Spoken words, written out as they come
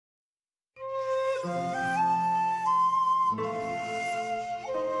Hi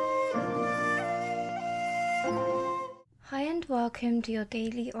and welcome to your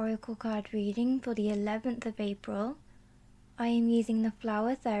daily oracle card reading for the 11th of April. I am using the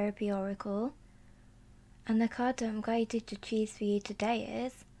Flower Therapy Oracle, and the card that I'm guided to choose for you today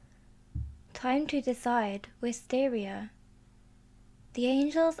is Time to Decide, Wisteria. The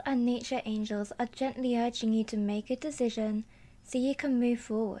angels and nature angels are gently urging you to make a decision so you can move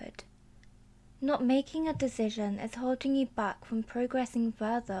forward. Not making a decision is holding you back from progressing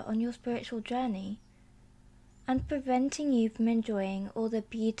further on your spiritual journey, and preventing you from enjoying all the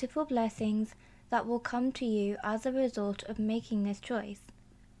beautiful blessings that will come to you as a result of making this choice.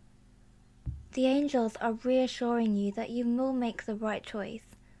 The angels are reassuring you that you will make the right choice.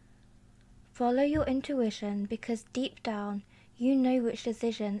 Follow your intuition, because deep down you know which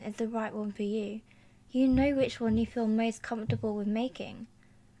decision is the right one for you. You know which one you feel most comfortable with making.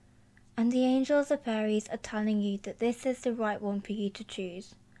 And the angels or fairies are telling you that this is the right one for you to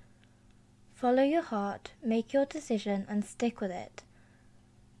choose. Follow your heart, make your decision and stick with it.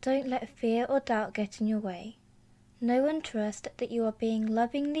 Don't let fear or doubt get in your way. Know and trust that you are being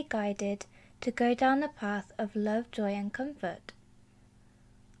lovingly guided to go down the path of love, joy and comfort.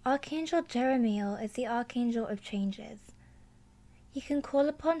 Archangel Jeremiel is the Archangel of changes. You can call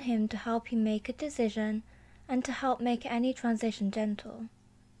upon him to help you make a decision and to help make any transition gentle.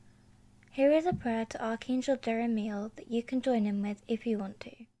 Here is a prayer to Archangel Jeremiel that you can join in with if you want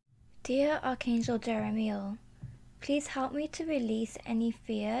to. Dear Archangel Jeremiel, please help me to release any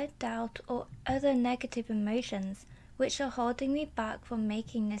fear, doubt, or other negative emotions which are holding me back from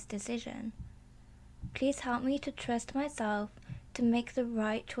making this decision. Please help me to trust myself to make the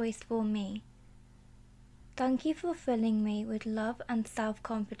right choice for me. Thank you for filling me with love and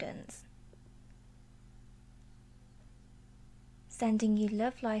self-confidence. Sending you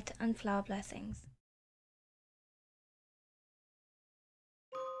love, light, and flower blessings.